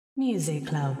Music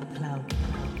Club.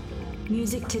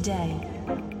 Music today,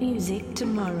 music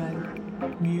tomorrow.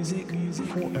 Music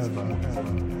forever. It's all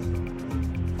about music.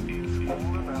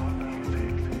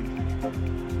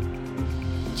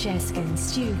 Jesk and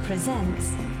Stu presents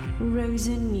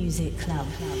Rozzen Music Club.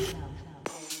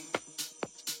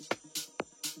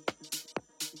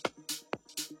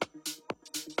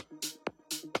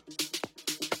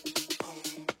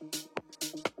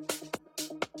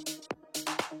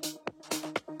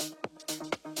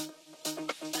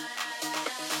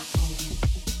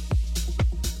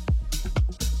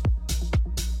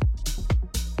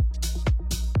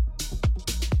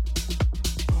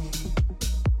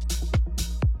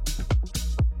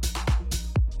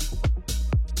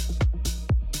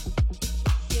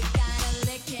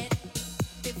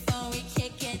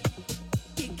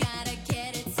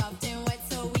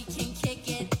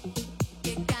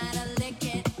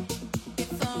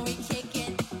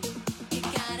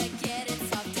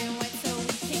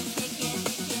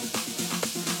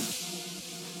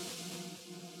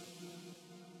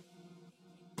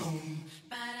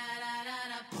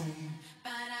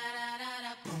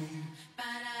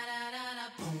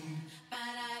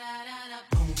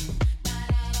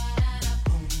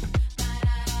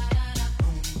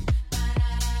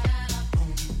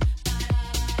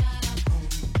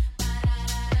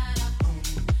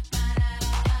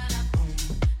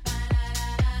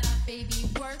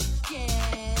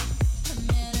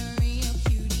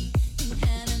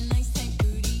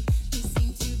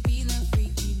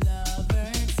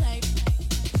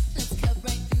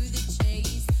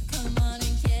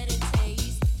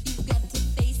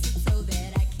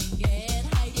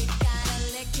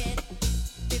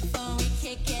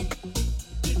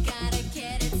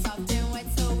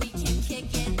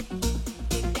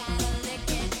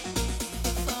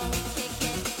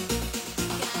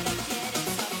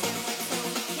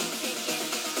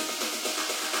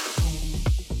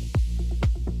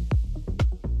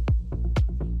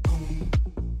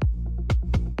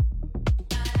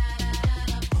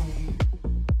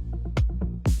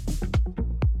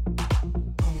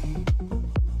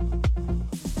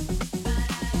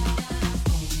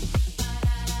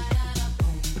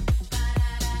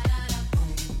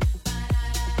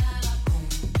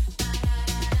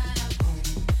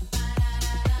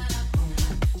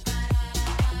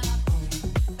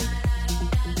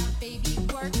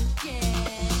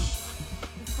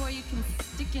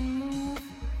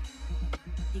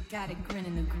 Got a grin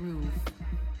in the groove.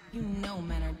 You know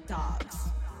men are dogs.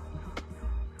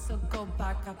 So go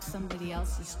bark up somebody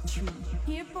else's tree.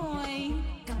 Here, boy,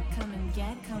 come and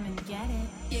get it.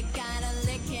 You gotta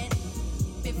lick it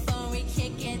before we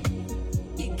kick it.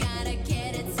 You gotta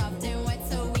get it soft and wet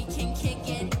so we can kick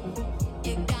it.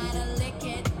 You gotta lick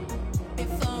it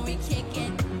before we kick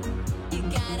it. You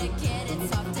gotta get it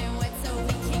soft and wet so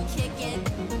we can kick it.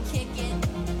 Kick it,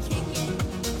 kick it,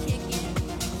 kick it,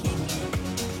 kick it.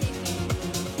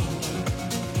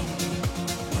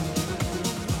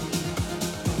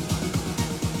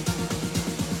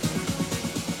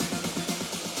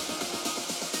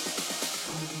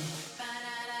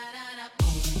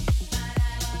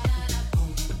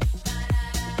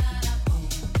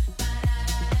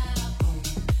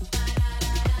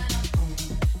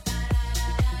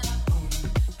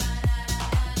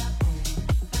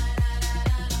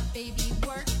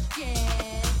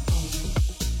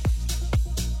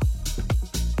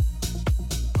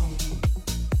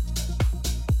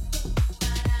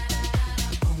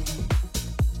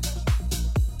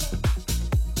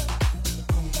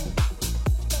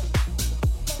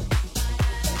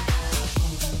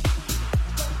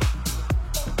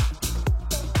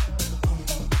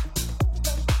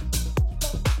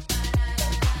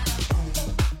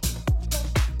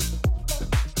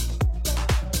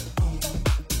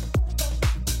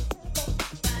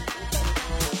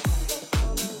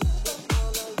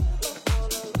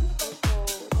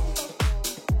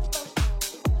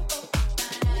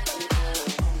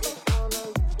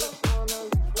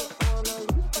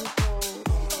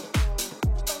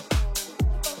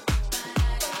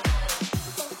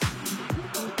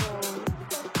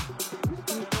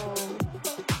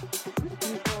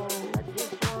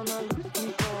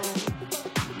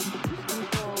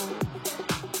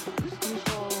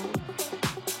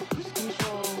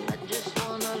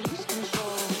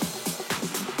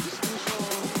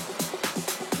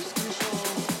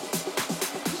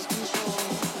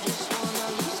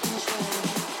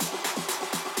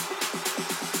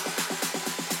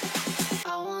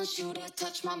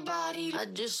 my body. I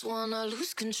just wanna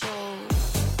lose control.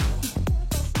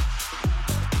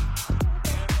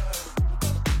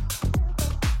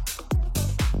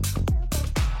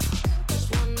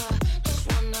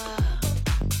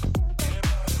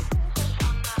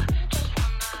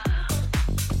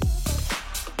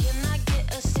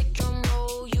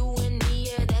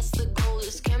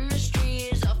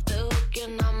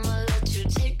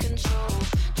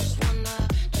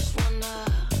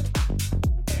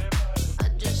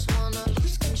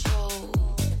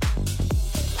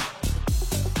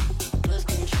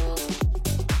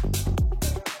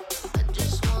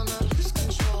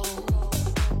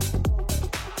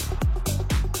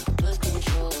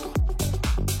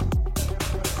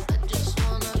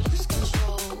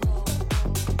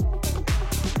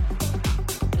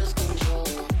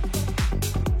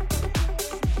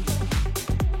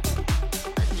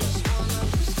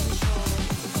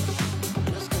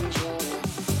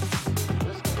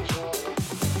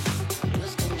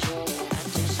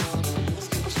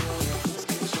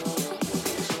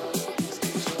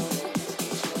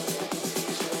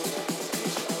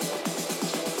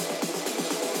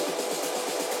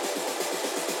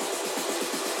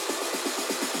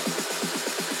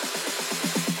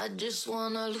 just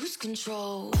wanna lose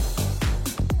control.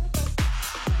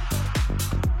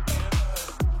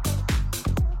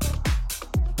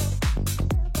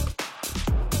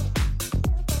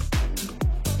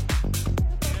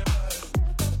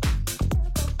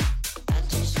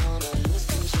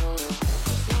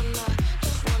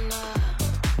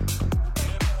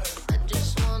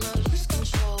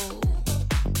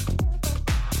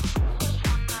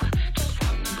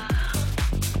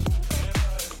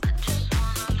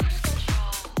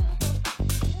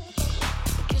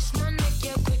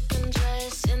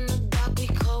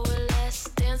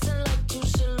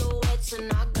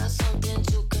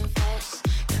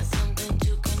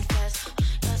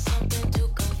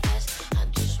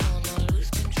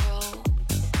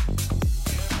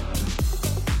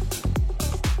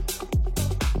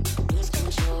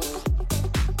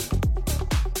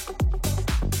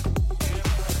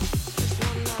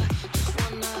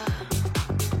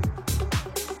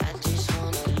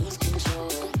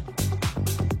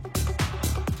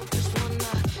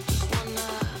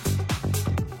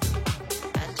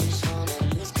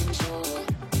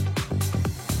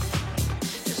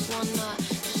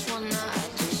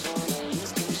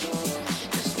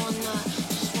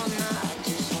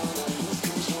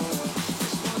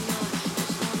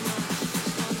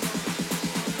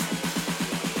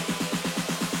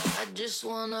 Just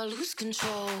wanna lose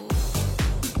control.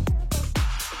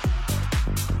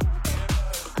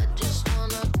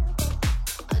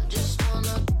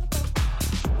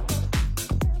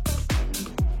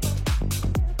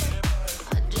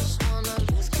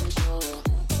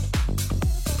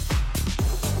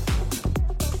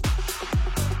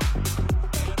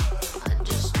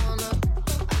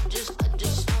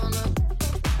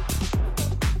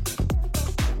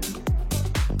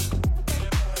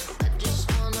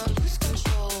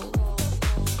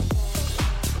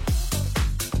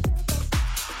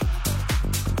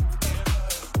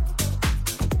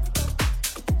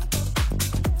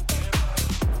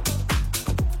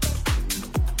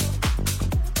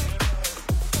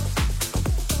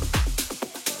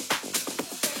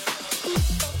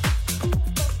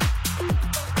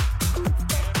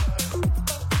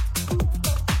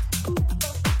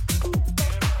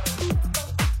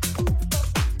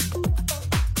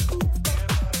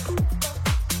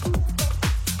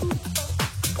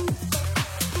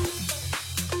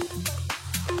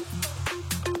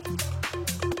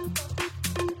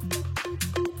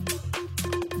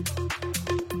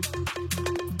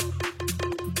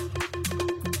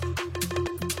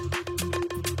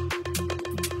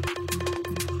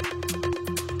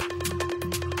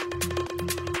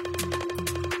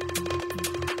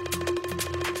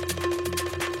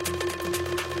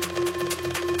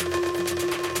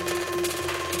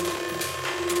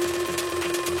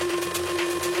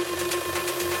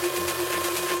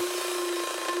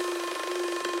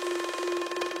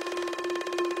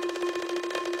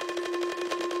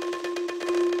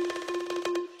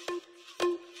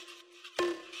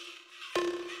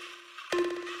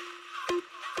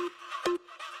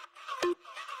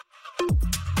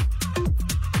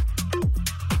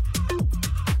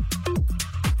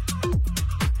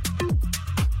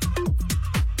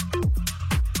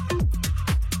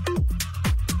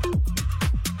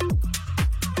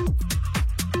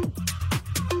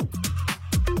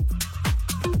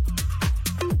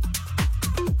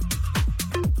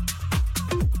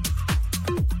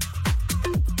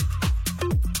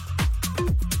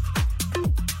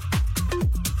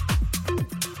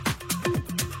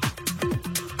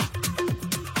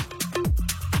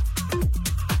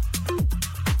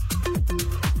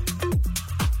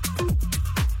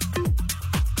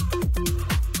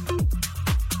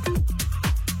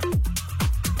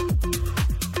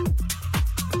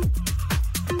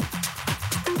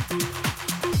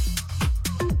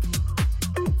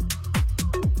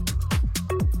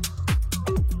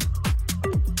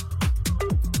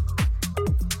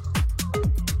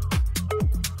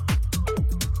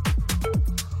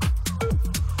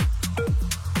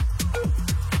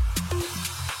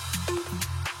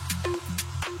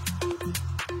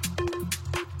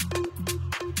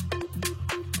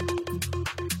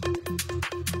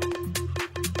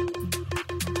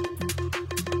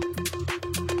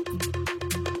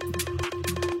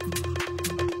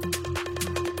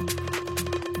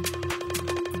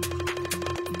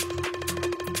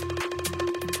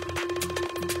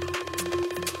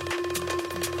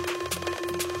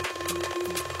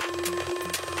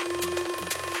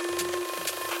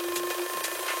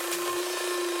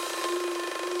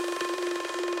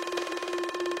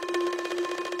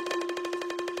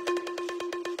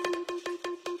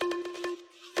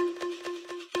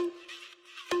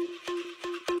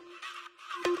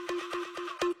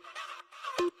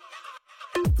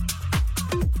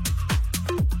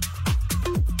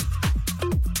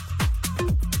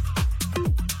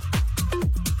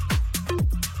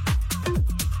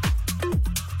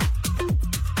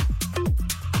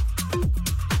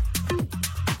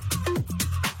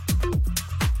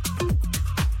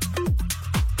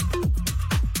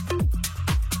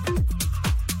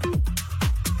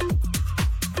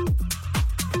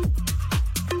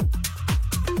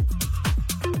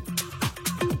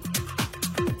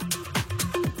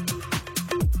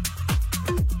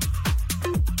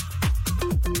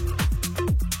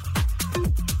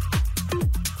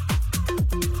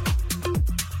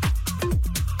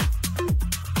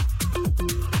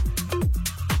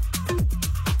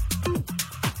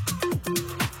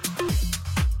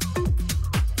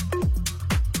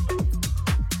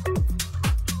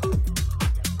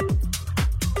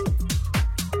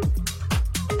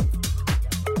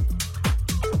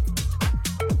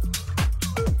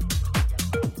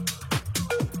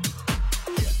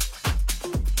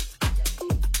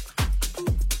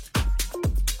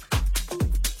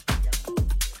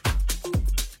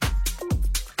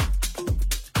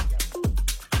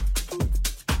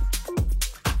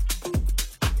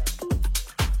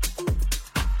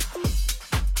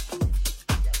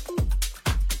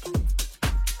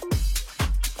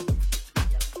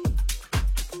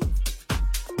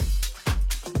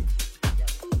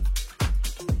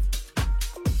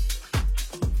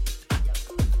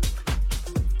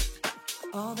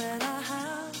 All that I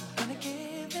have, gonna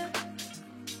give it.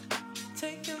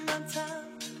 Taking my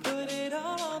time, put it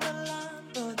all on the line.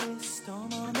 For this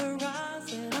storm on the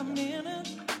rise, and I'm in it.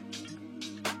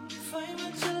 Find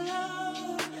what you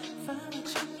love, find what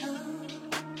you love.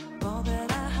 All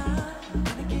that I have,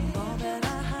 gonna give. All that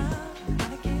I have,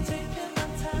 gonna give. Taking my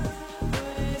time,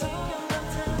 put it all on the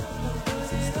time. For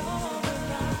this storm on the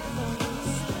rise, for this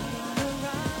storm on the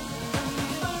rise.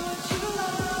 Find what you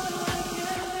love,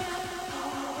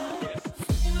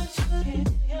 find what you need.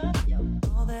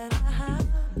 All that I have,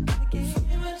 gonna give.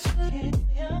 Find what you need.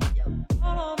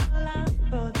 All on the line,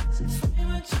 for this is find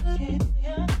what you need.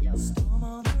 Storm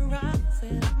on the rise,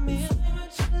 and I'm in. Find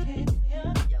what you need.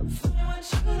 Find what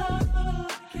you love,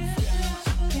 give what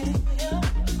you need.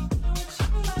 Find what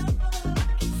you love,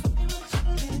 give what you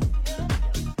need.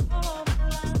 All on the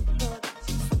line, for this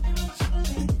is find what you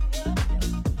need.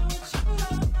 Find what you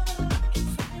love,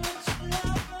 give what you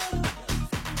love, find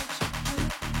what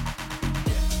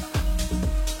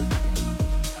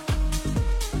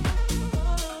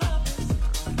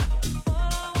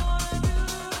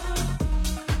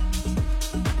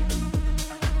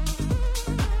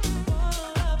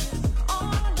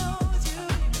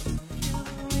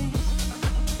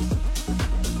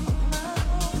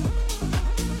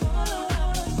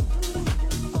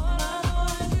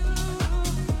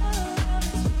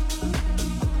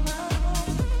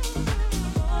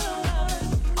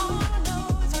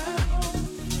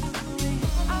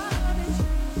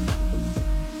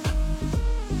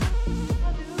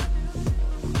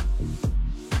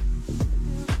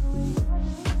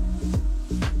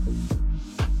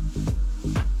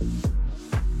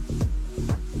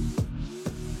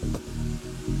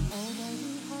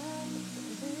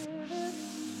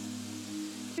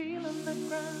feeling the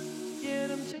ground, yeah,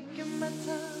 I'm taking my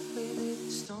time, baby.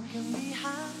 The storm can be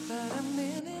high, but I'm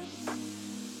in it.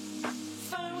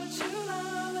 Find what you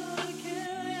love and let it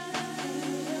kill ya.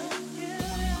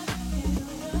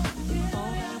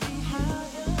 All that we have,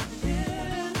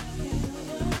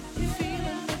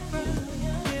 feeling the ground,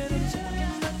 yeah, I'm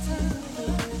taking my time,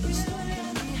 baby. The storm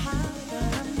can be high,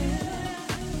 but I'm in it.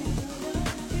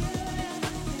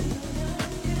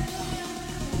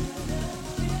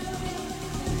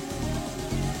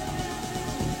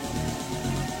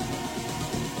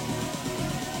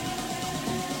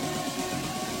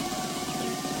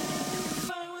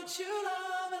 Find what you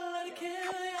love and let it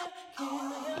kill ya, kill ya.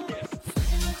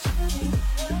 Find what you need,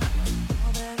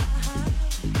 all that I have.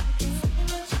 Find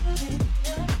what you need,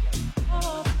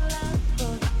 all of the life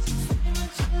for this. Find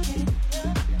what you need,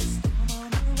 storm on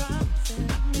the rise, and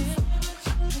I'm in. Find what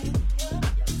you need,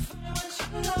 find what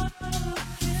you love,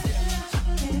 give what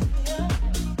you need.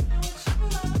 Find what you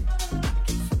love,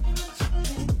 give what you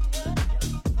need.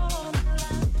 All of the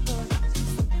life for this.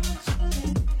 Find what you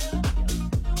need, find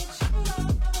what you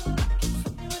love,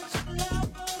 give what you love,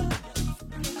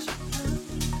 find what you love.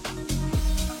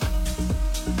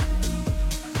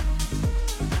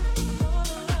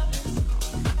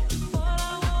 All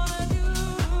I wanna do,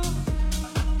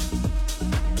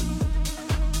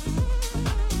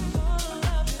 all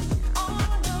love is, all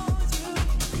knows you.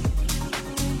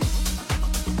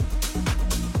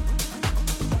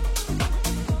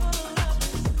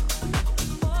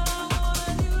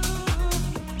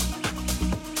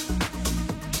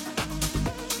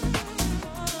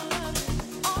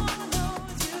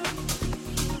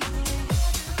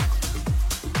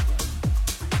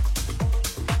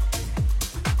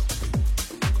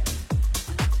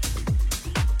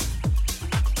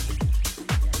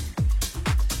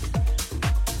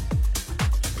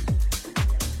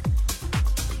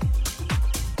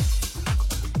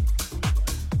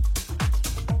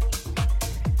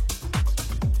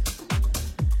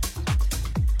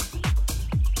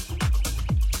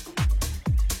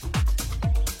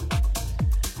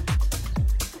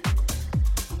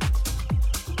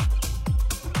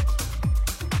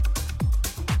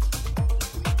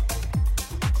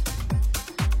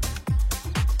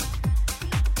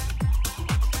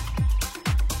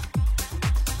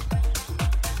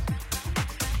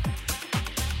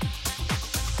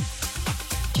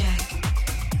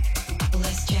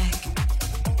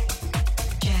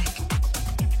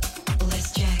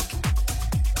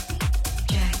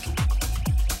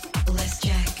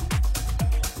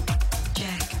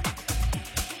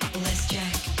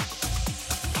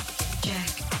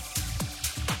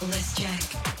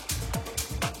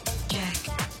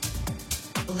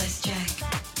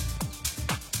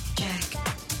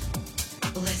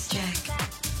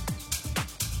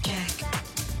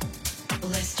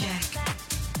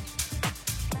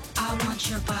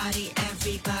 Your body,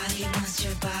 everybody wants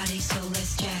your body, so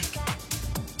let's check.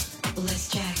 Let's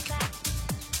jack.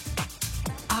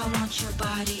 I want your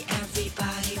body,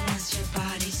 everybody wants your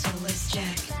body, so let's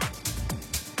jack.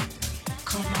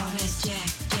 Come on, let's jack,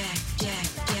 jack, jack,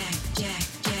 jack, jack,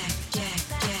 jack,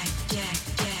 jack, jack,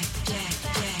 jack, jack,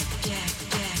 jack, jack,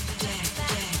 jack, jack,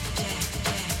 jack,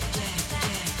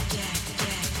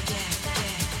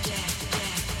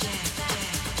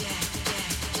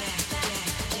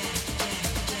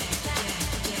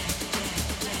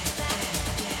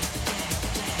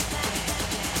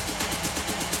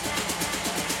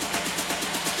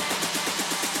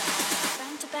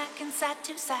 front to back and side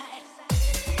to side.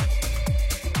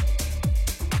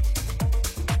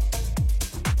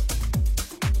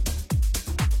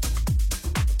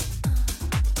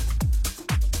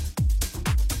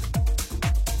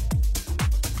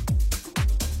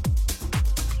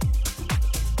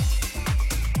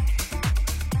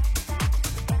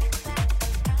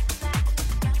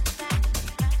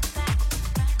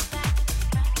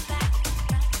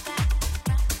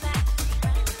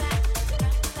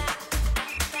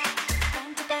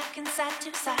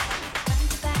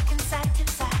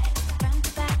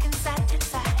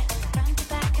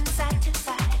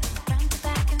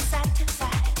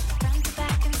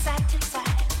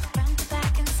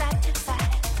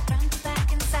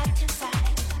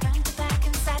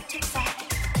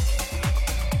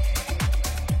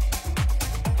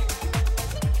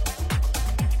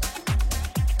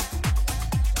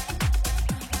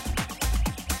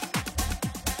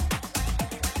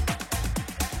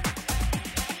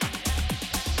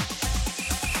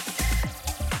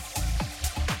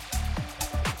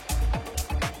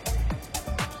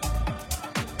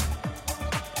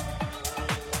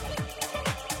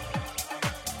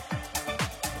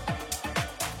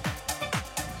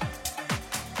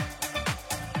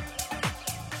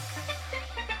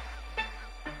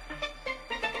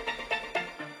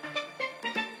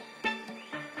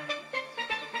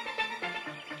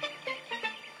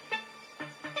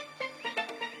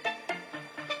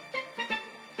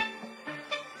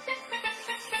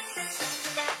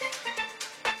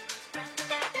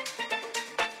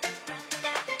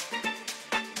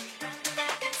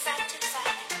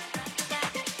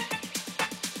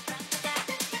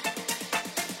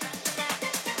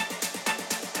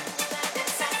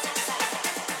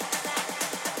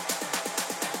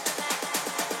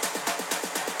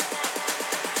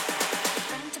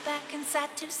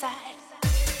 Side to side.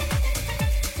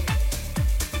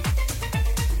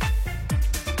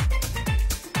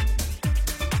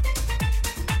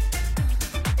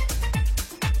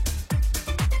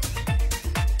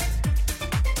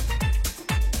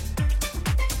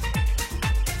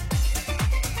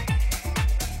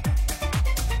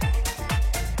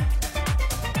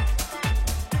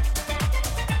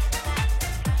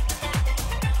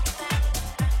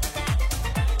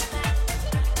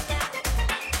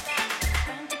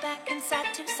 Front to back and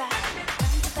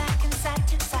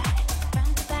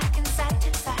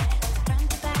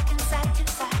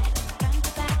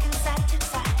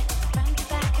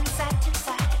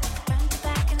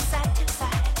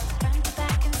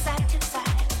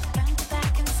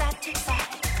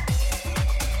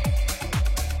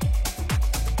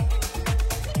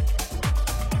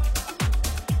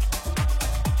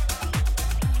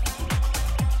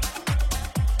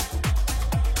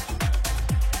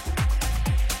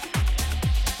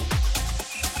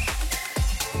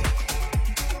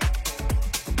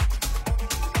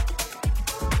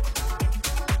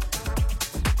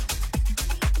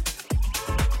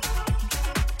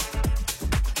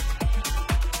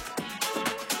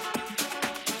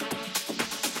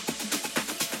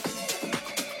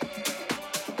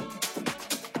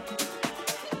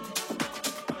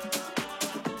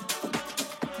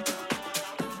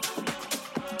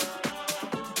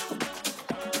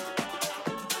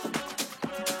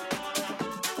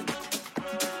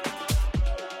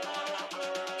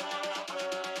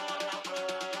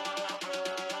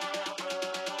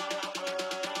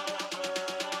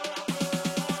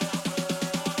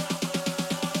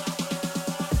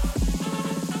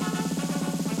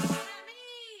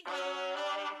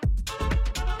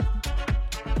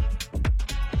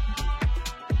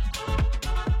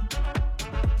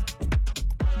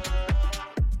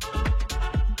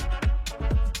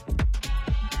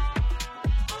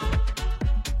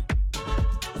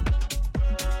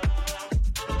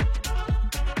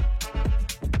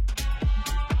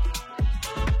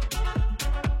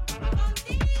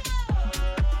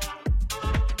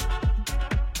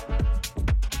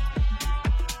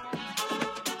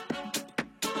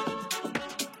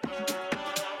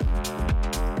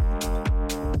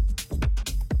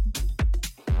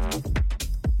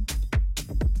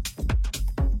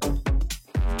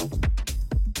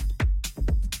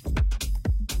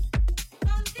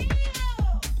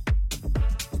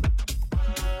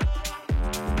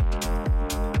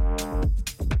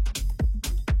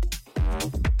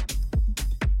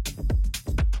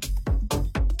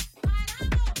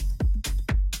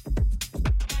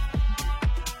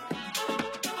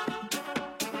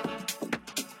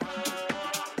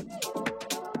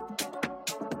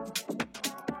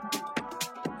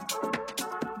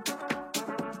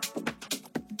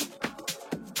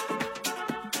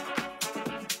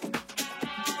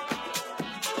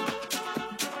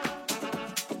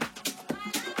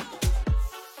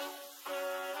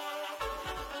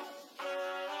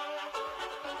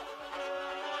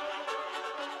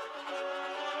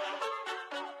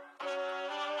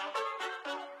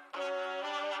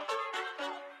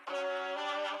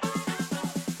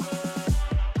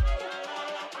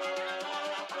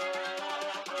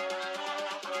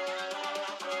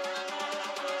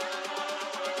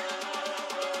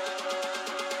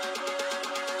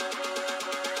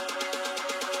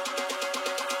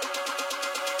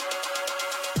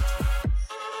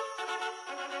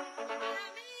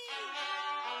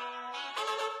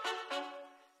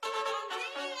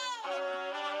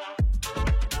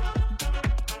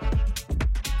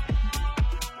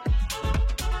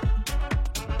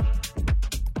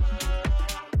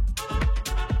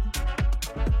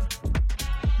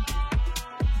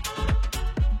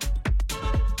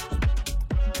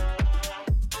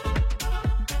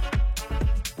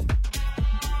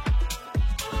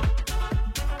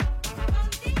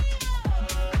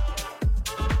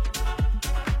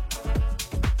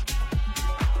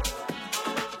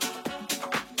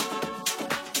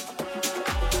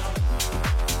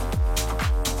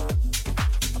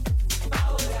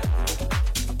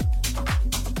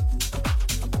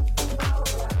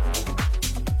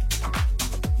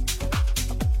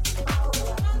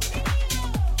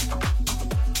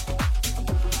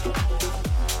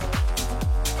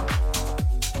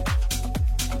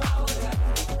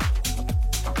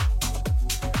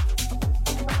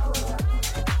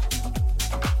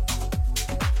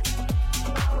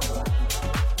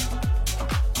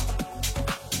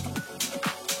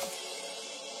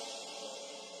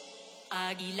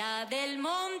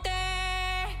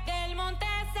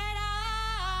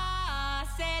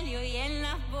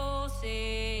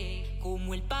voces,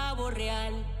 como el pavo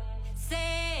real.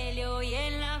 Se le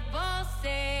oyen las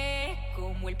voces,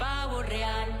 como el pavo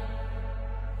real.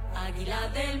 Águila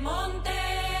del monte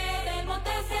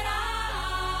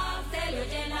será. Se le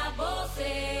oyen las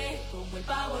voces, como el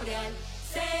pavo real.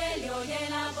 Se le oyen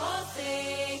las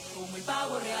voces, como el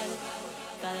pavo real.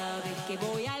 Cada vez que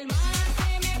voy al mar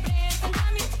se me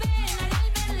presenta mis penas y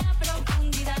al ver la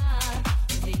profundidad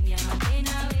de mi alma que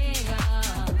navega.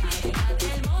 Águila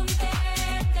del monte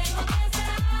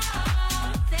será.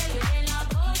 Se le oyen las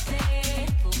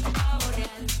voces, como el pavo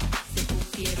real. Se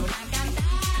pusieron a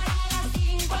cantar a las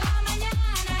 5 de la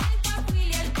mañana el tapuil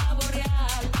y el pavo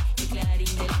real, el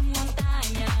clarín de las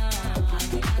montañas.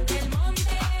 Águila del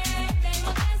monte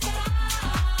será.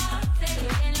 Se le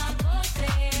oyen las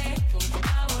voces, como el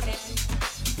pavo real.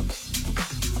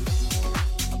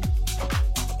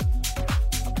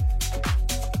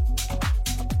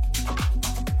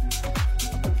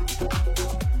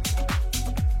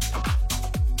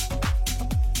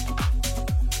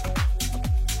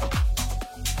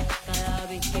 Cada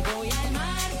vez que voy al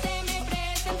mar se me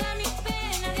presentan mis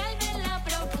penas y al ver la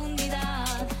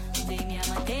profundidad de mi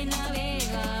amante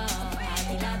navega.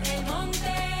 Águila del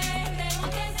monte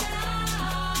será.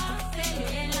 Se le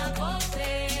oyen las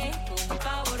voces, como el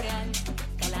pavo real.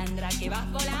 Calandra que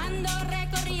vas volando,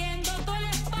 recorriendo todo el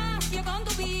espacio con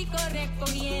tu pico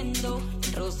recogiendo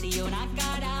el rocío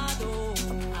nacarado.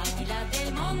 Águila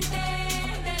del monte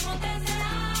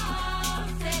será.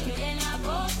 Se le oyen las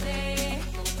voces,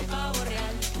 como el pavo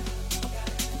real.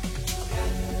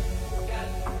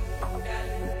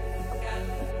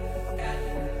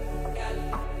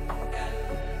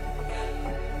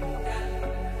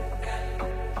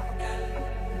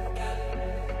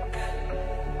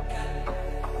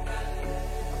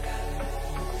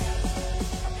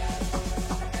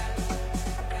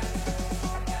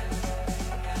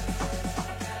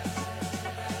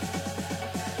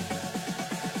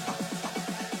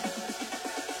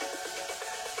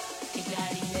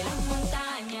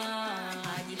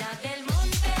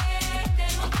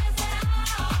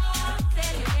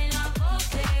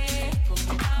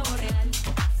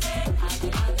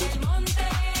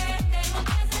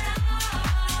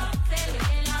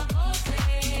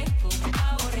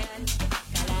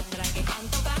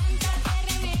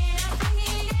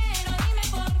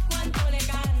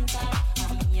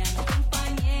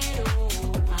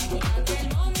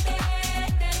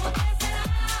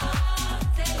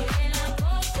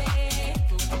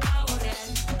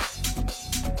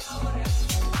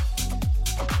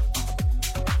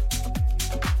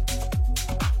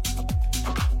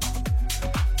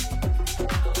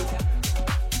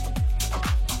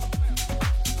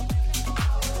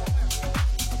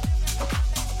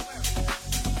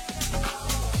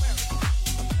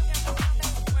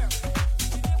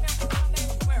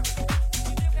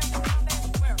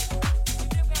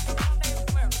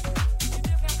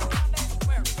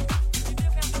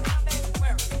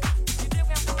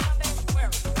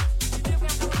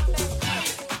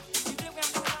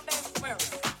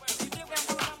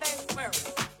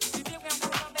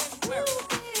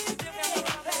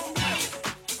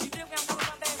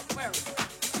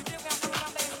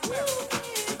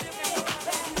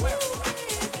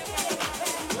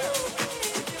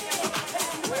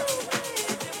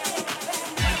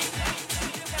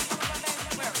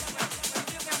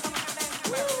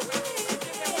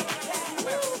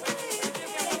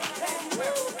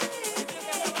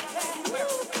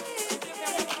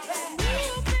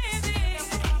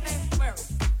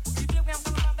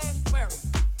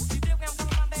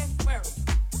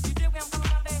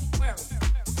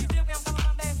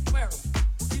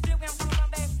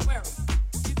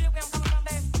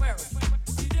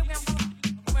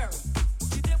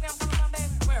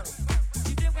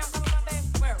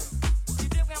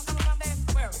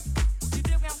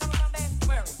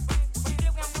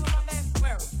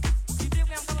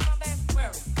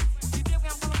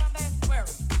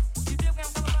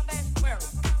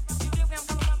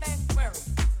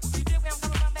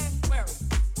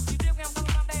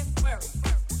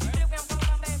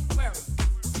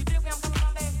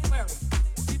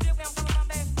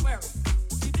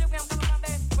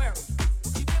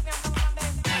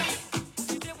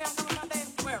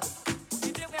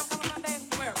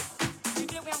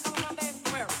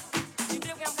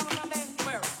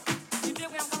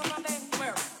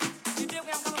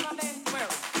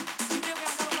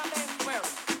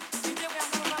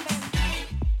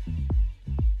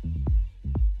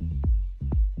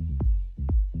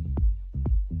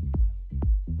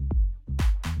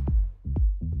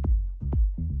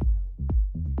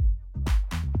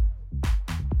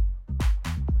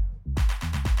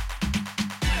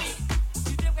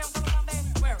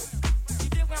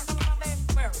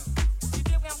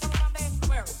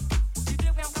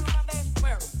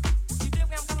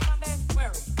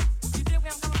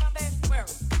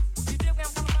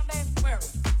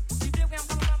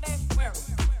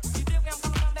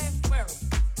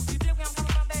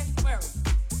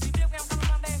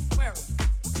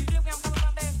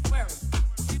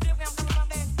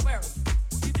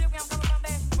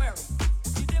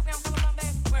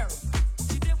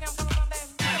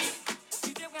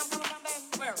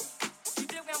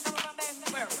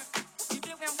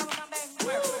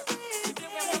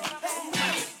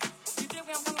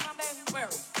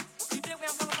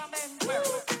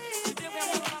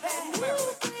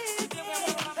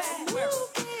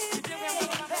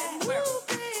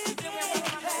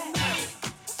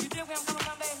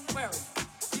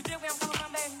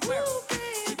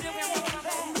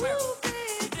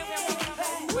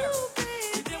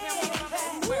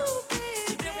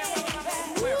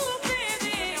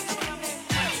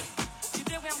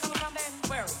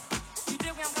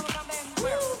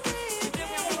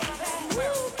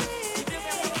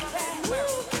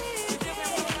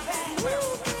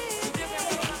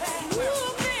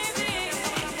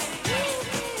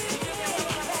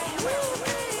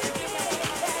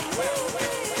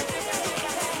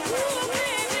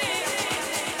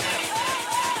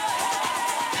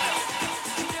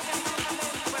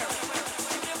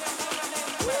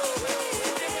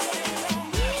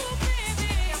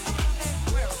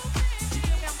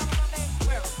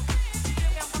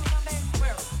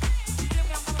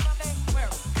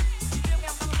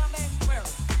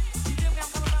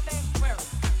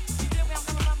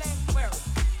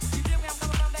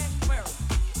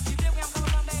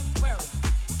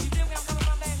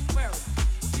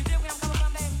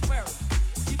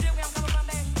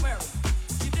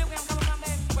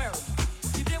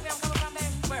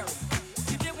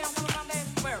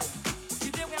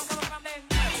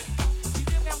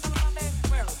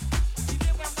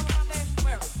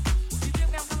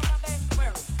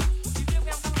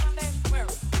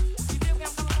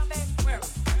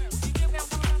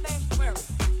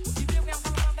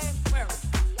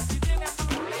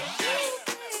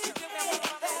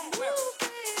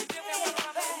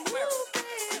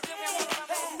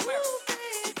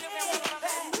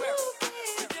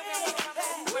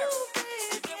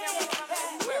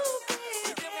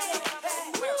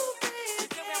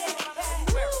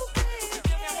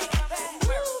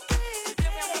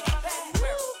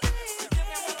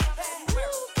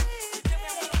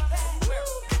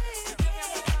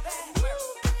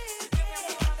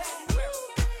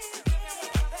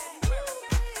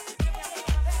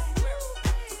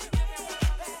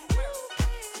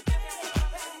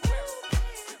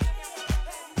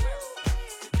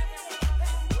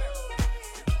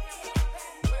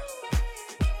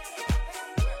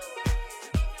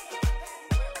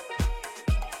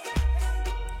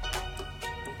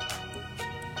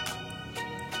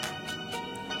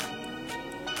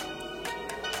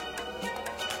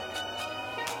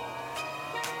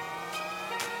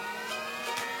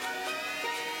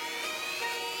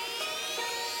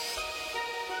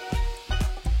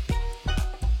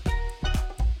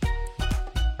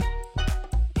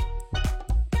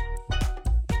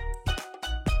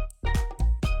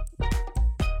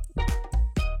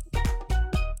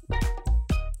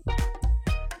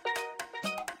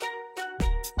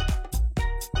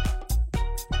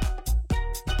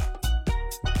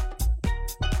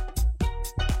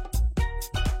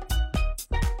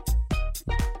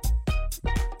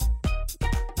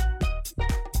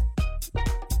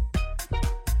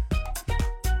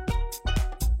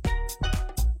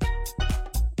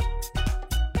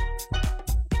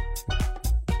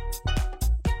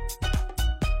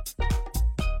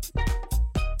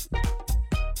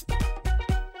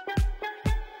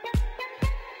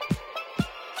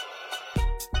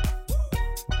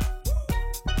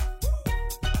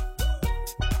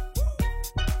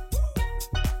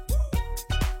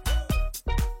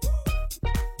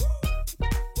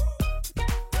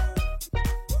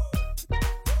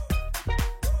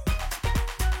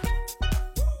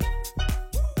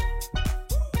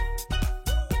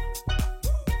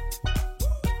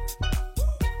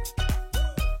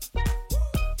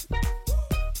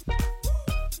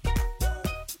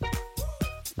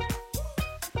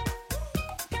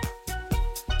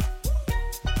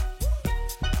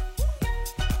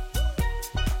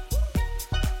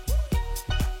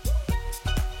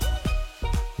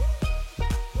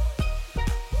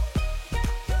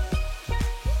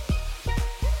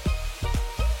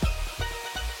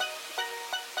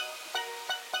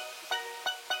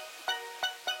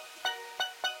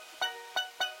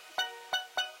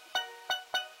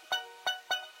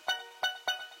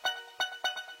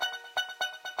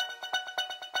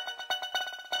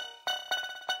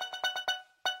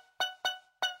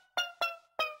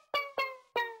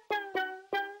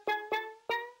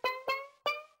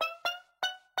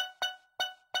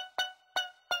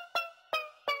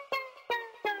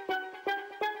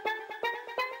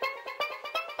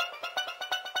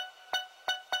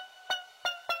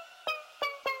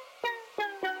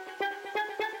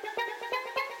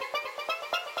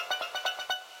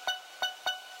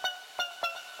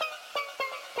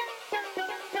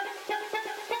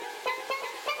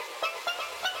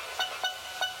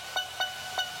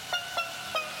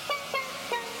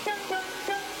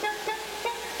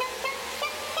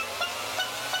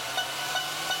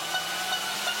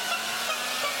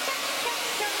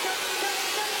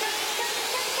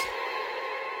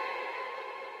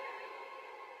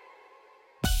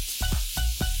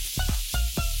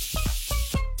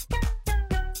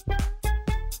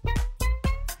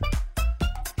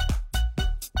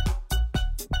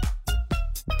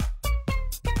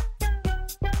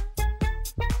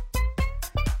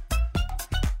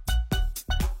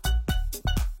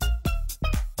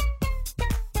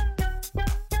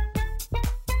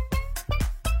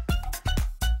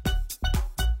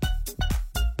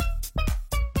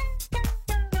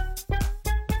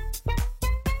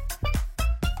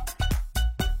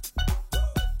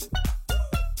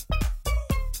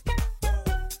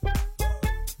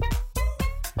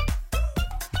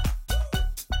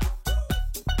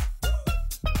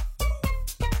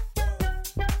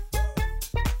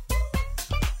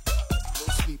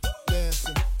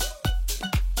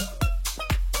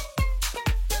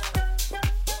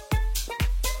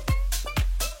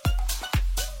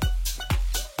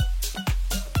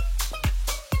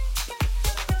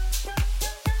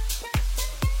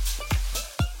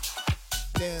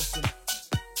 dancing.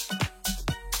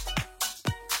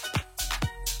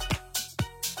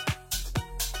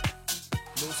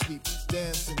 No sleep,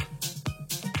 dancing.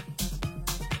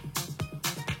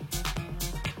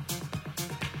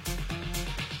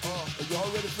 Are y'all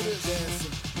ready for this?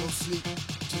 Dancing, no sleep,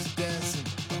 just dancing.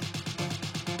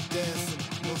 Dancing,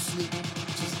 no sleep,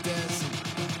 just dancing.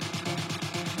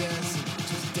 Dancing,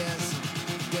 just dancing.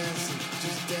 Dancing,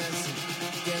 just dancing.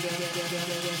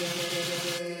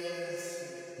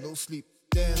 No sleep,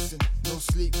 dancing, no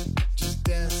sleep, just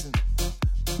dancing.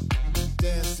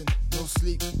 Dancing, no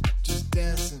sleep, just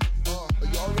dancing. Are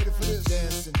y'all ready for this?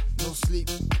 Dancing, no sleep,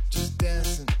 just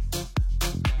dancing.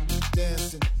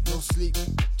 Dancing, no sleep,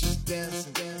 just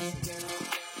dancing.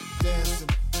 Dancing.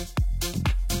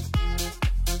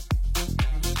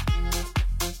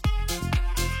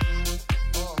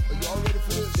 Are y'all ready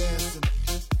for this? Dancing.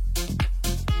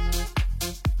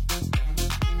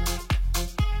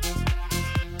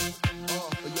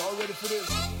 Are y'all ready for this?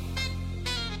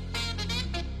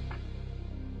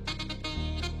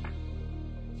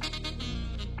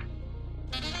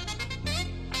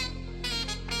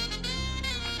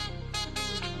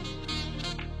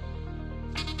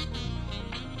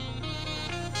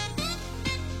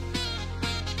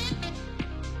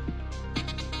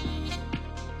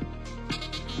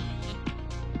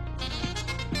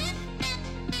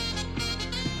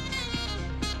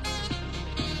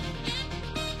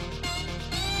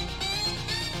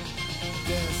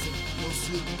 Dancing, no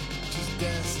sleep, just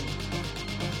dancing.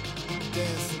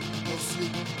 Dancing, no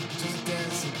sleep, just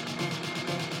dancing.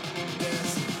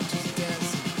 Dancing, just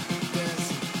dancing.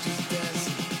 Dancing, just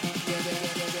dancing.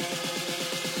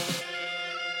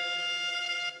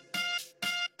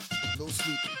 No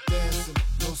sleep, dancing,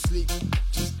 no sleep,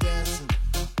 just dancing.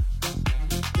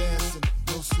 Dancing,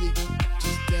 no sleep,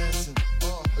 just dancing.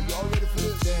 Are y'all ready for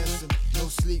this? Dancing, no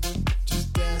sleep,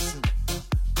 just dancing.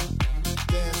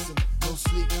 Dancing, no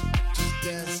sleep, just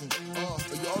dancing.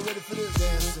 Are y'all ready for this?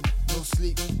 Dancing, no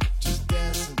sleep, just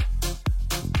dancing.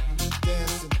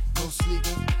 Dancing, no sleep,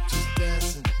 just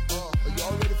dancing. Are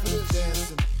y'all ready for this?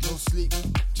 Dancing, no sleep,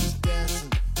 just dancing.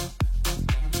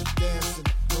 Dancing,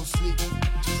 no sleep,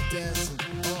 just dancing.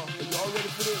 Are y'all ready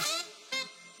for this?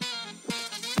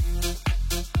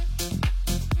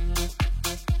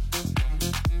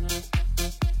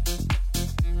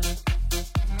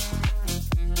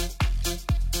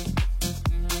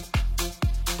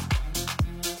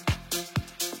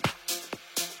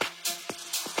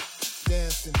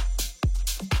 Dancing.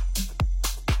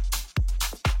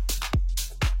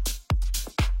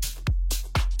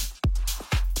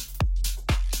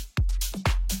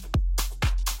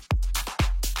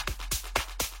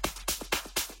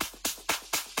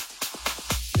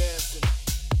 Dancing.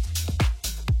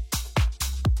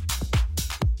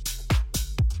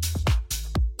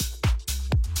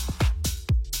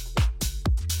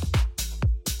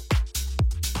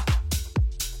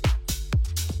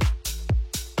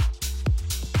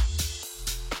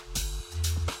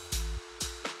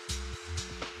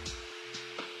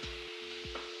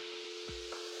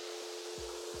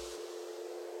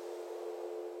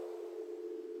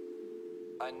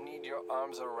 I need your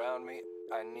arms around me.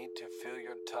 I need to feel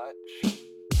your touch.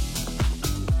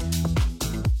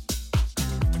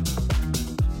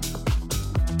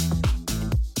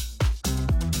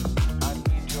 I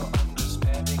need your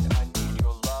understanding. I need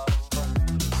your love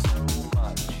so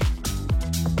much.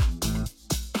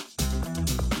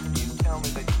 You tell me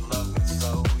that you love me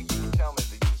so. You tell me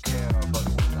that you care. But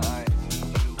when I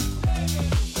need you,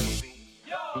 baby,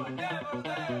 you're never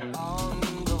there. On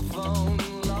the phone,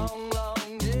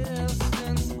 long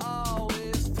distance,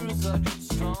 always through such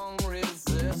strong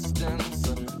resistance.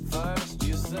 First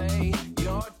you say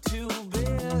you're too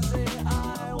busy.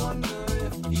 I wonder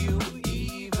if you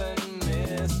even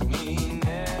miss me.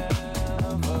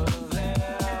 Never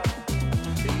there.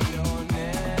 You're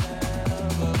never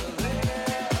there.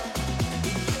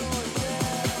 You're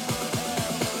never,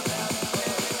 ever,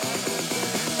 ever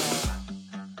there.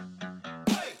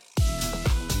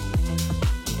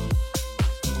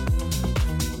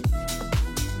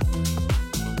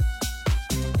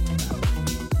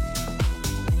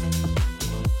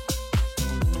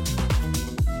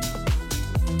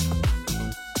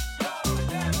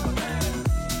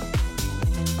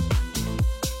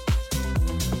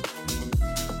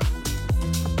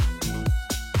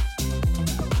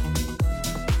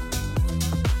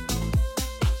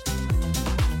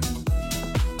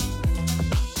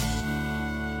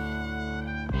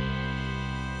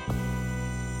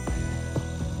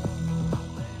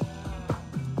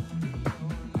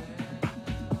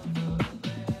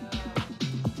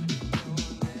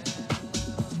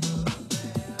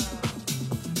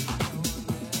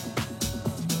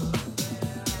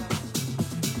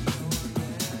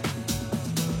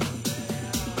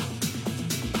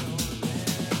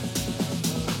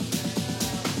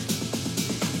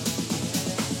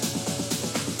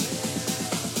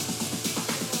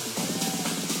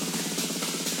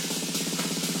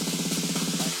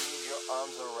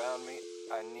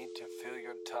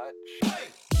 touch.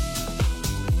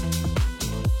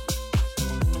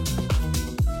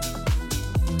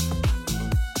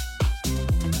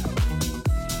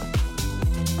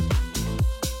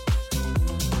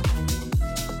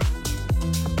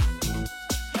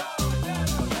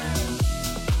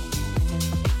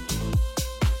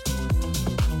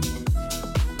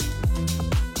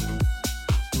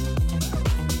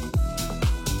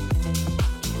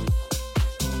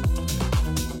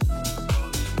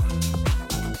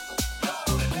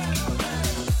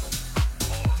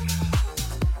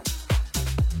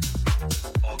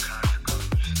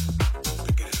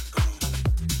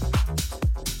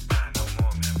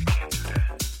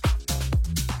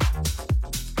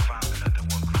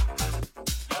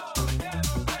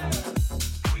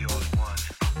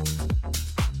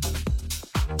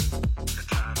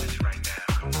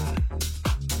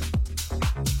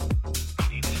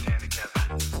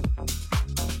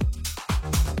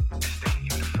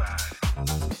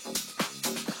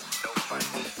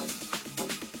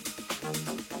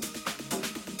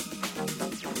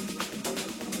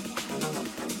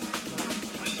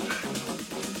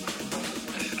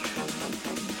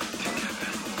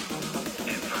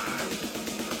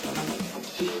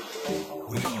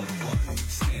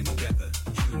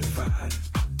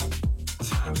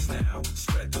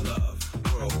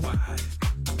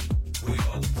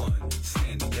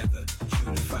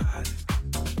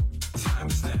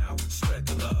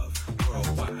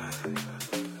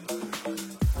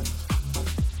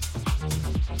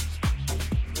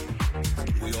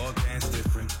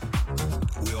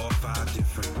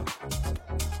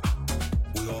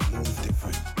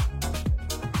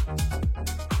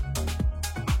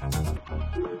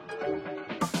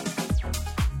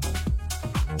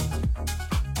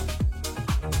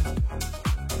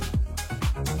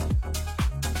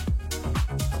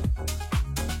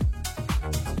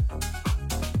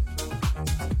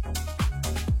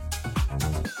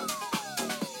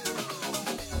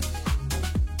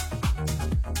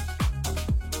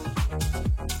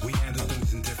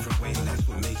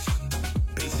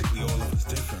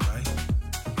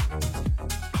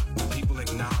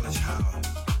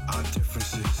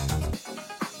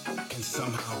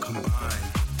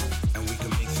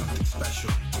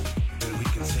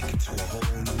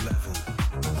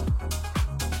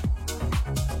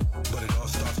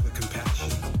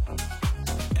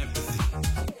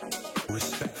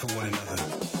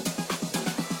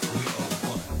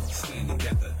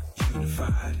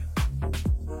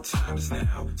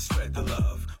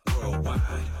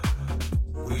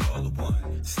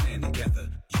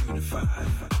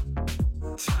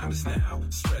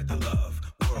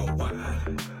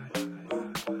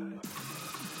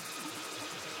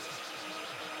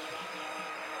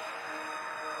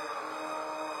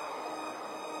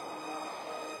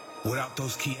 Without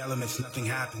those key elements, nothing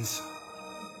happens.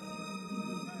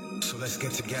 So let's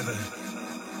get together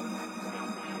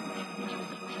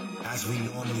as we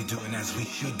normally do and as we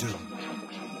should do.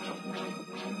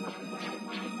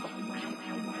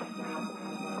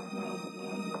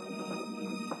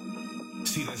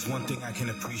 See, there's one thing I can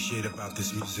appreciate about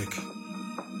this music,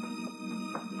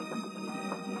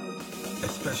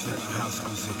 especially about house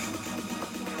music.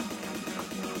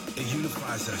 It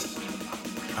unifies us.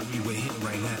 I mean, we're here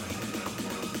right now.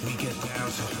 We get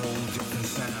down to whole different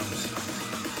sounds.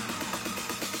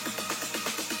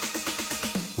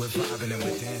 We're vibing and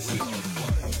we're dancing. We all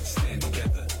one, stand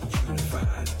together,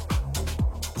 unified.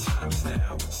 Time is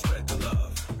now, spread the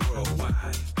love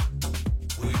worldwide.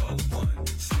 We all one,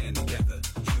 stand together,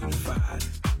 unified.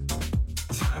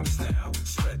 Time is now,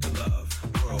 spread the love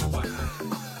worldwide.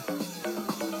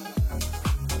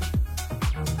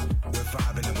 We're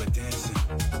vibing and we're dancing.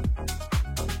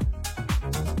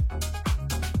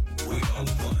 All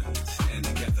one, stand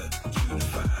together,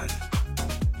 unified.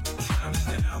 Time is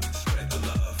now, spread the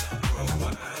love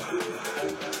worldwide.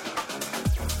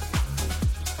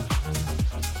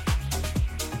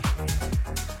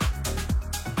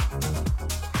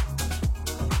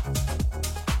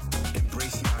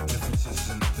 Embracing our differences is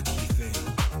another key thing.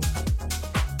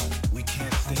 We can't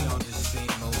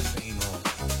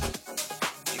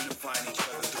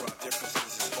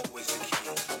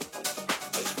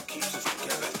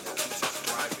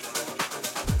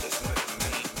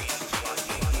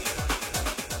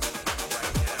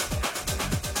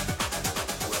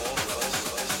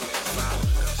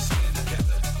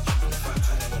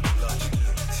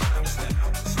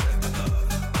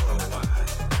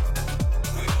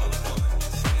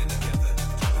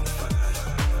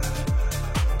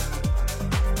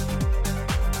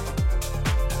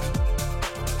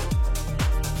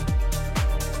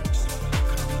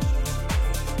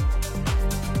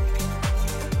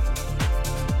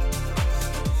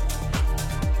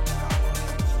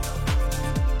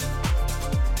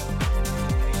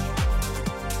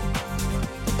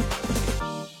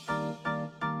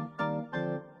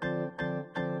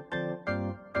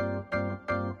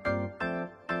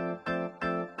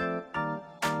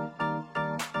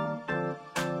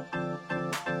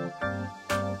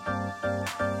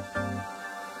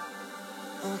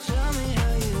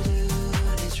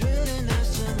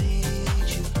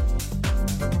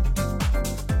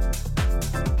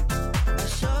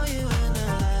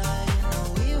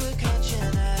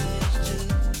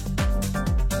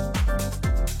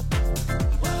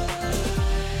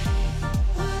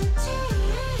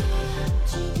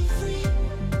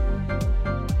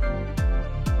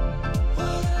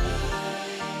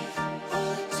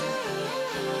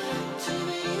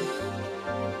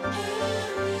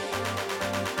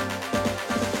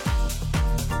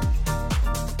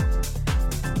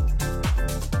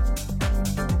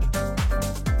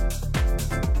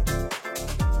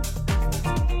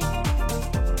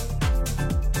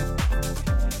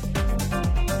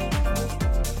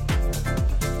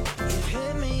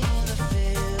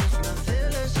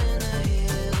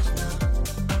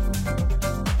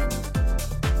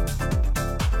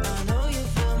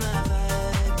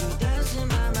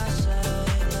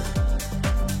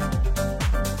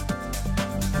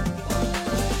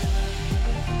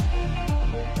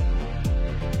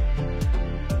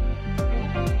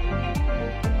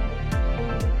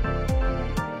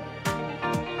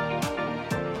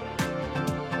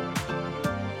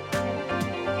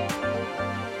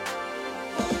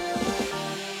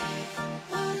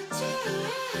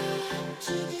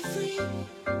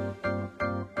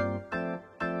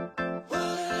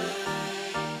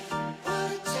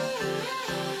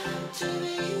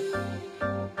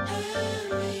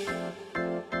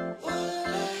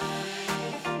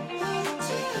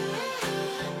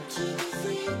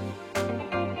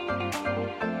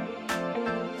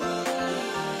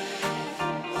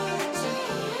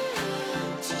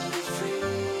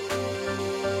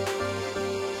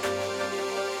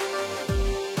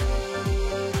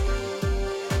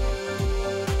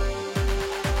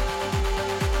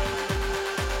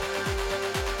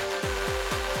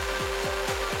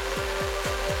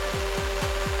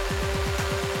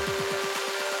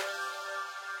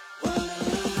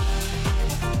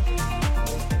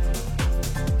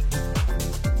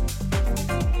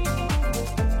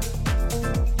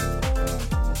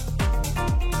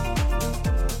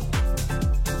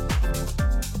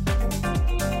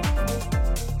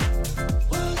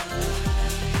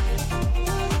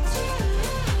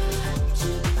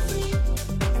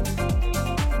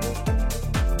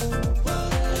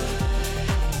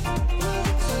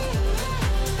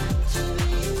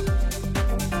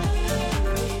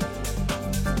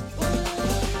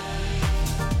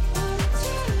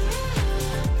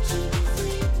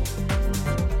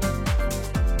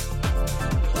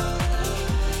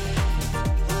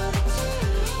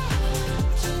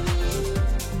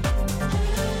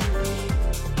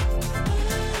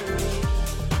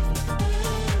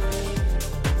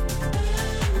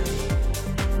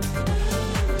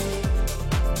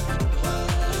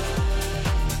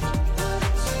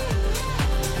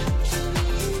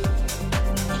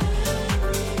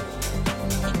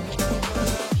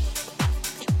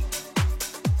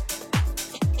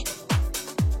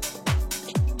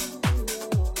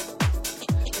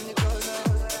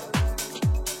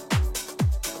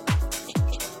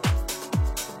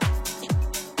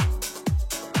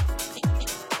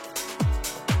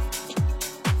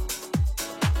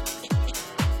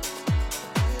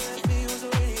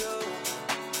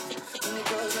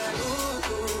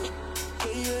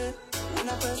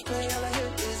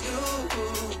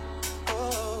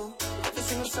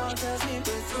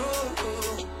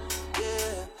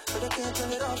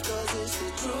off cause it's the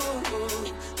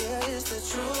truth. Yeah, it's the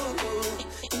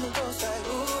truth. And it goes like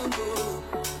ooh,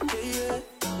 yeah, yeah.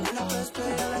 When I press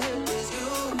play, all I hear is you.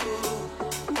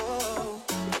 Oh,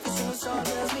 every single song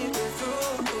tells me we're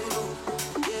through.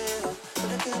 Yeah, but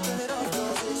I can't turn it off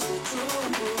cause it's the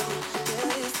truth.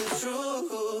 Yeah, it's the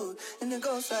truth. And it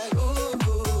goes like ooh,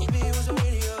 me was a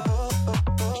radio.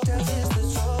 Tells it's the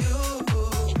truth.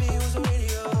 Me was a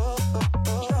radio.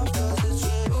 Off cause it's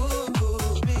true.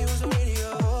 Me was a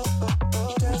radio.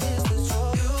 Tells it's the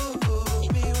truth.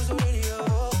 Me was a radio.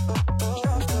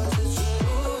 Off cause it's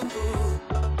true.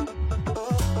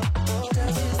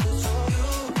 Tells it's the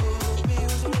truth. Me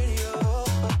was a radio.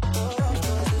 Off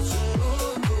cause it's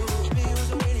true. Me was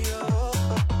a radio.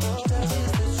 Tells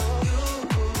it's the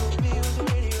truth. Me was a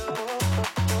radio.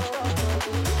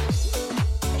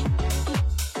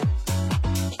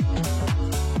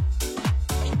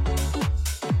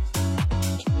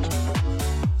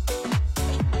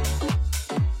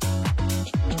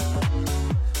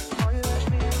 All you let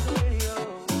me is the radio.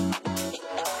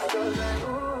 It goes like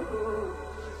ooh,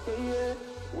 yeah, yeah.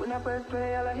 When I press play,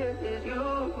 all I hear is you.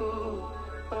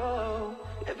 Oh,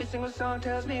 every single song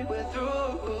tells me we're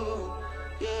through.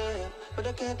 Yeah, but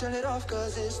I can't turn it off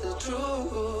cause it's the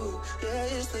truth. Yeah,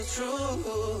 it's the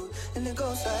truth. And it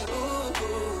goes like ooh,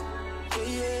 yeah,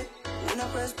 yeah. When I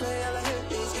press play, all I hear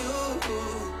is you.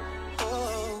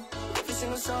 Oh, every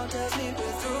single song tells me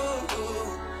we're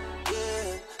through.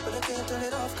 Yeah, but I can't turn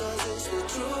it off cause it's the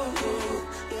truth.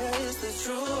 Yeah, it's the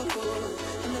truth.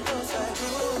 And it goes like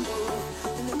truth.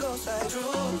 And it goes like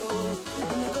truth.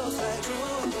 And it goes like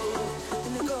truth.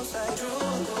 And it goes like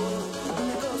truth. And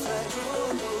it goes like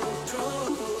truth. Truth,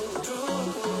 truth, truth,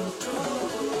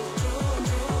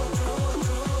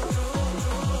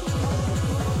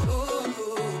 ooh,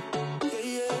 yeah,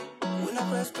 yeah. When I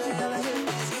press play, all I hear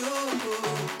is you.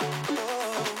 Oh,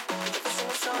 every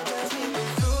single song tells me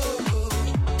we're through.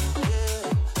 Yeah,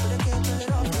 but I can't turn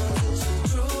it off cause it's the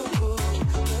truth.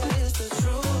 Yeah, it's the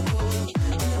truth.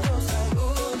 And it goes like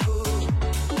ooh,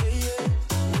 yeah, yeah.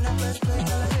 When I press play,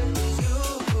 all I hear is you.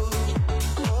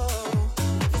 Oh,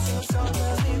 every single song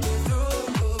tells me we're through.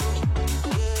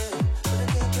 Yeah, but I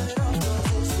can't turn it off cause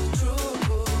it's the truth.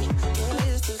 Yeah,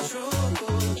 it's the truth.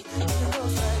 And it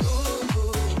goes like ooh,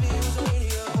 me was a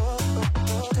radio.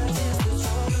 Tells it's the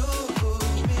truth.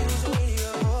 Me was a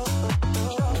radio.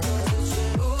 Off cause it's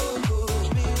shit. Ooh,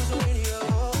 me was a radio.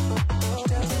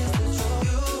 Tells it's the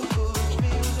truth. Me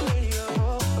was a radio.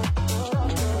 Off cause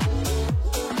it's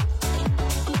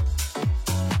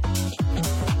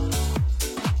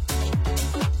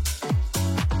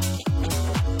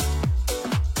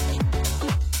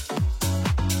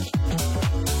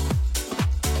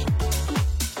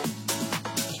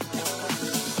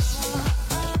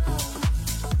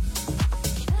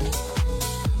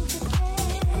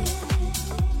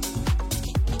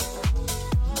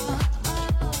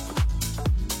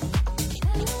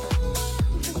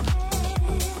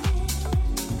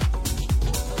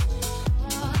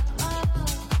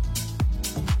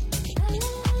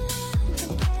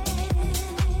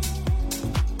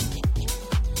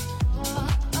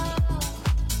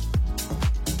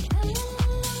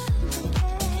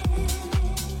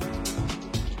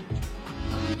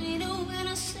I mean it when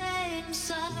I say I'm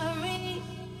sorry,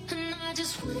 and I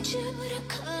just want you to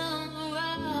come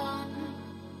around.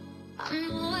 I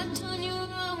know I've done you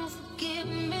wrong, forgive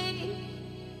me.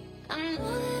 I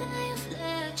know that I have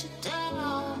let you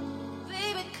down.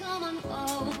 Baby, come on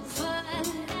over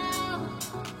now.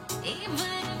 Even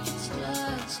if it's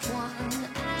just 1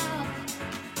 hour,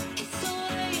 it's the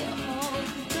way you hold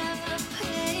the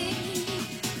pain.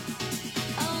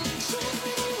 I want you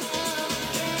to love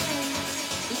again.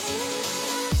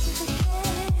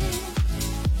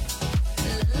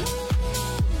 Love again.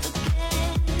 Love again. Love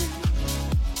again.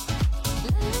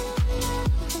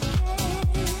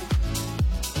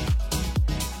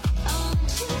 I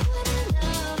want you to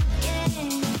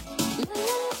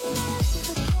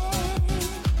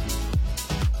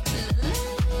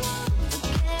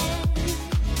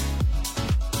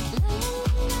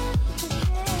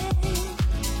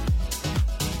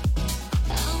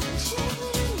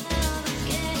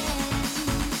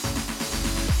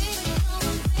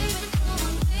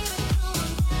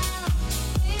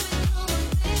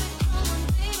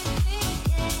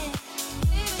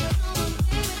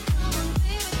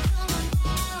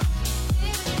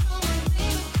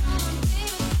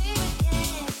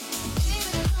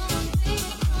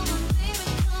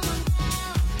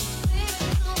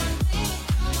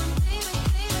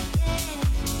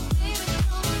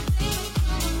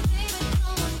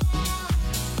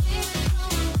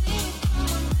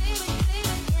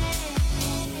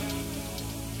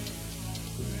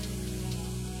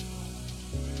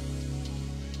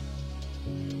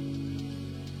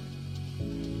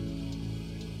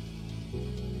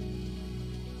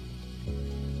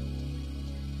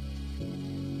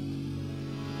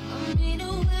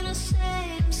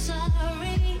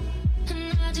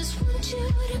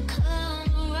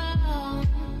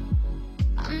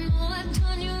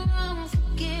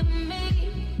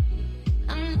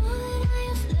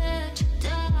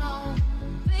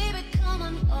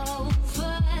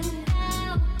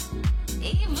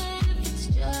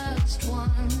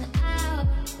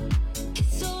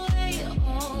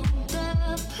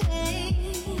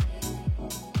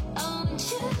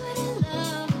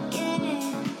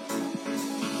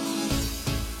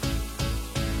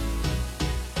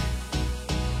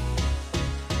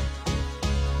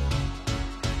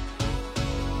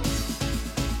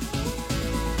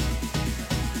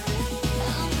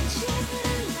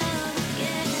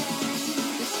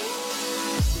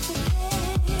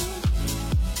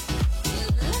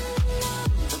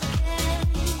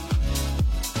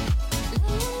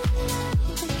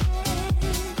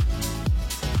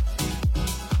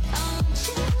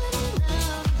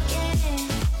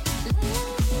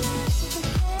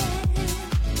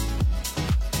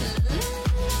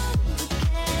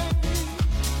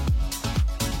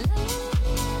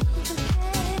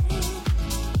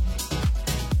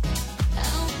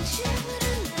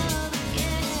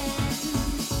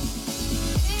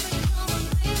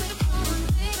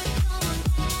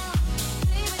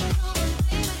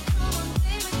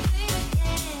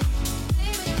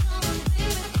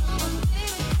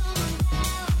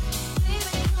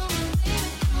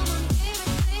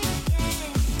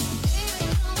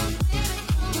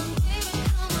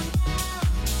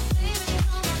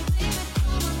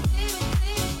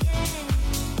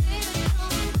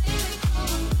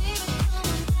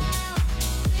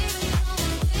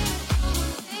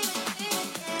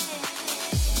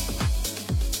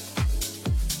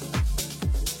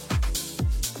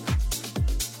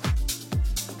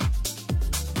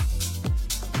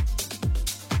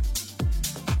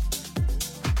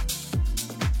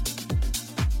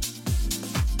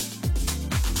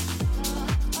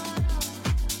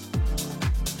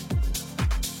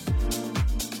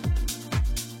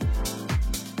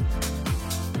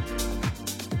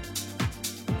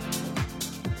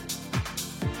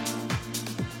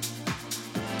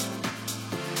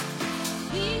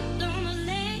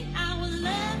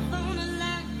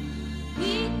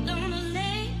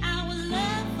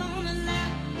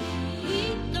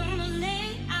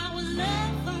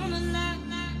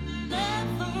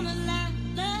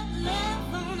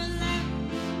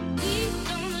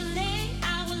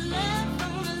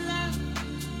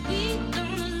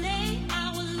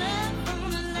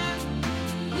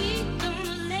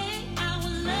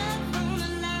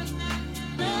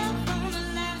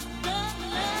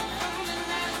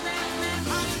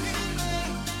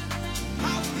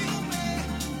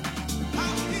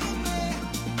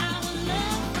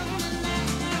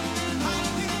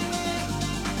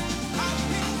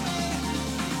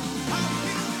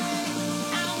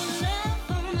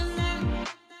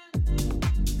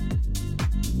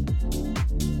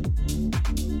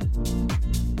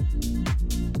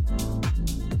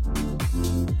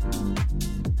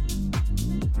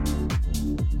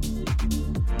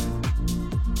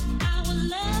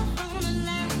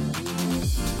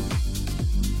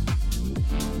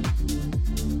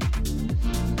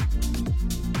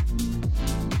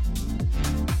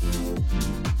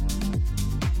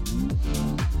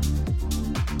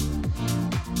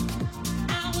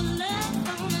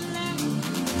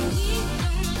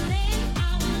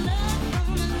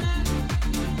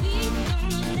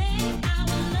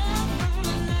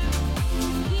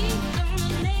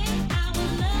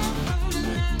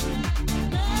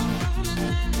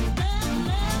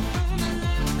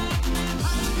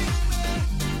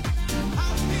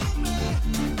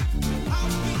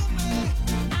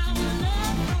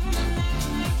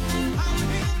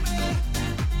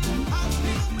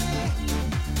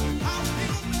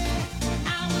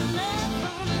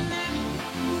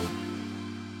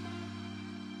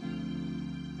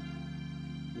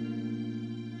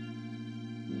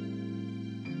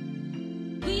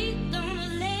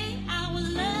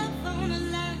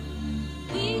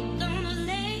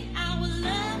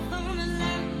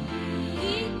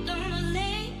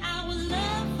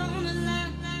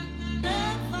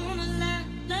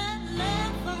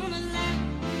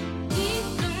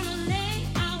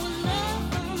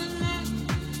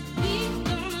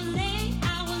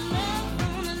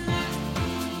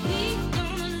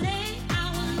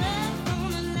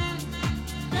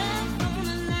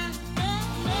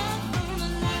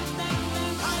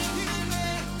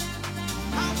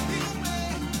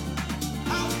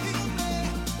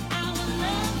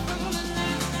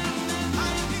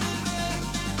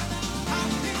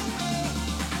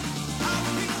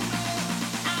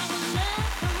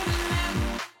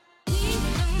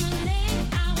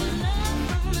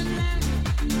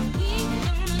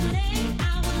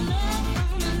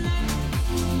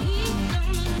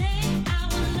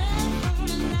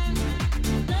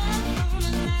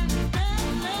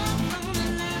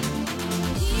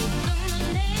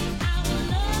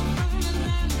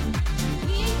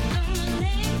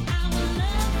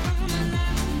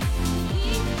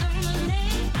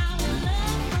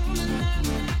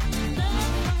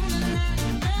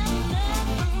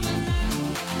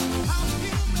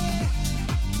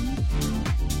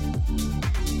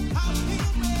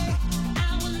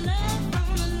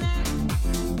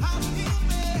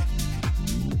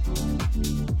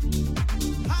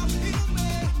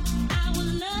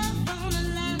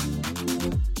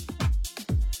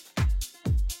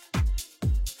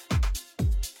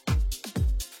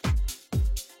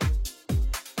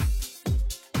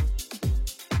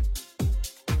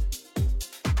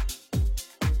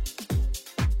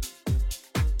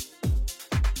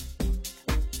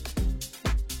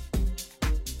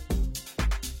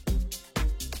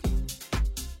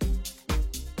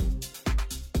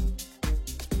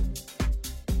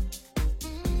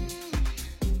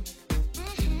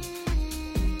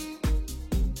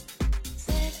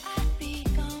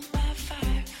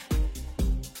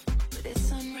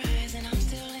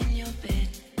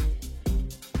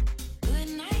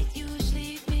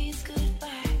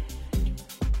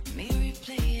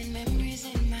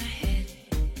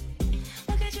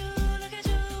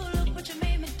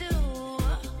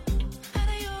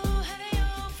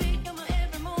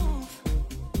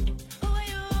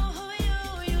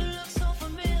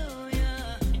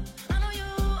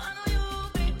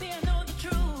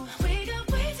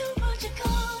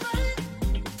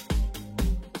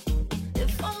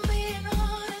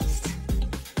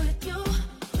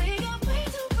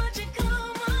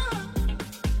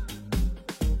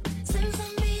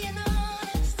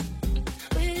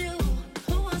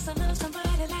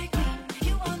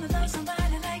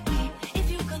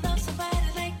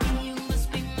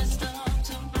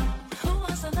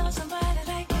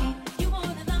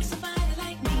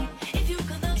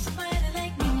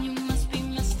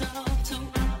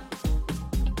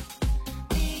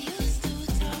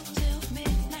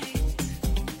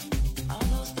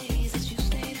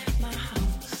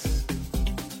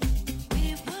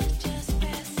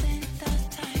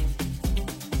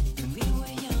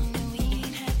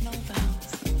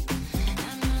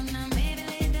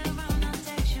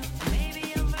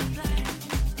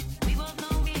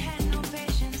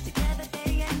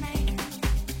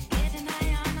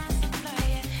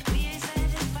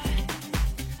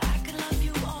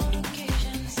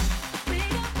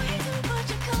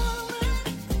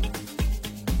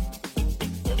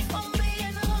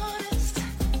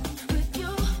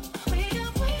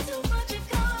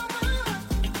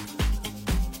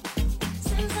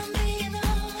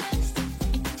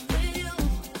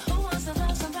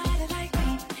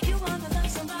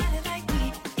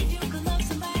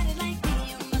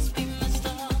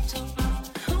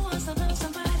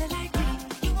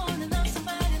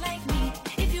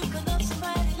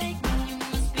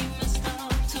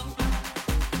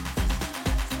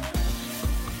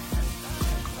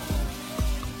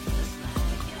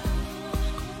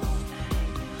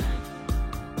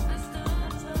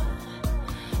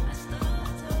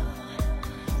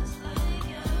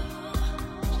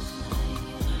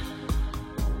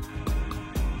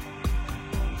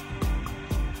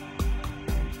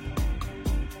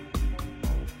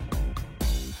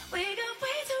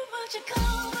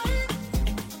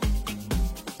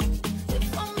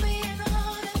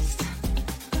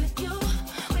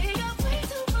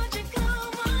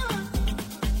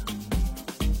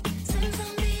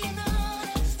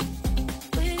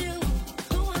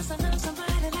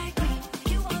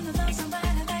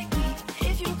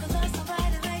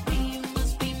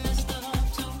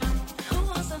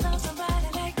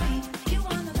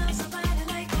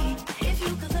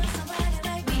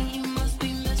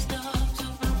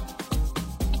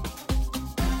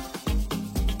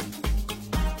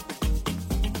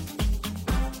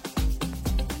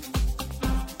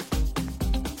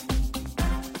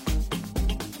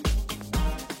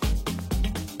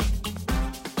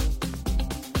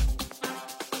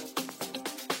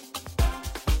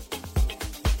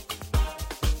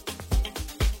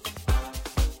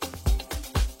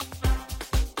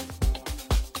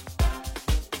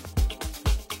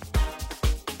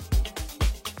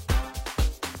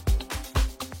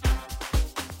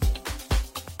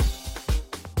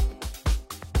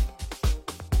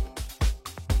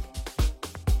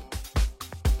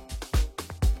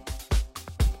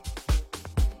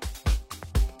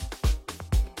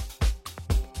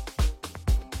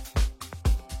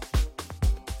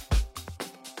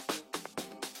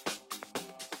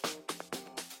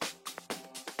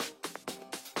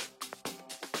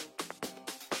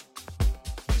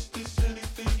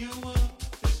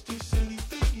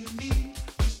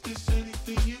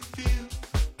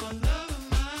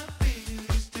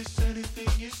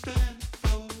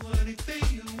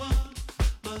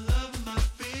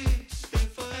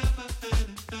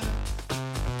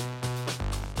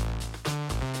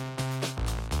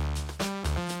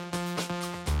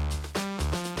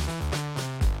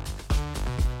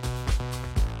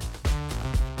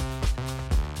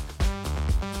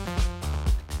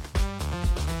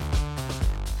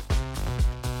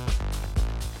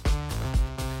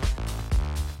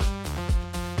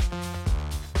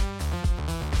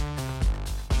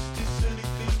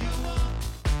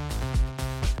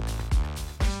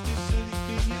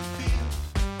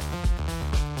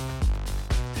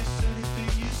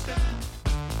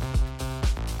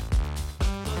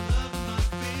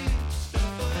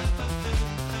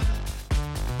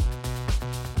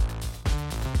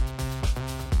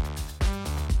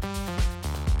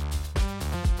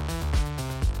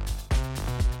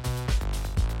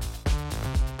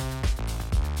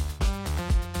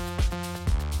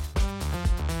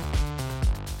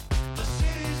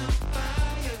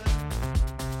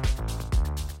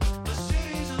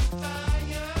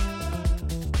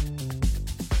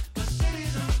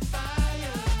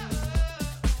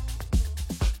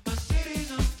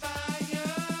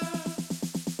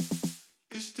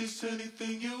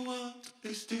anything you want?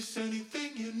 Is this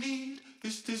anything you need?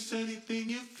 Is this anything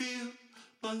you feel?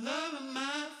 My love and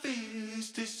my fear.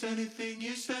 Is this anything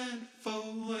you stand for?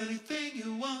 Anything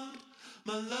you want?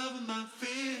 My love and my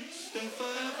fear. Stay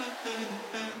forever hand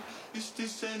in hand. Is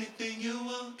this anything you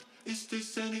want? Is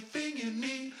this anything you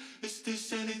need? Is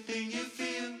this anything you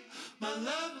feel? My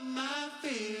love and my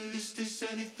fear. Is this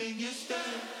anything you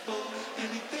stand for?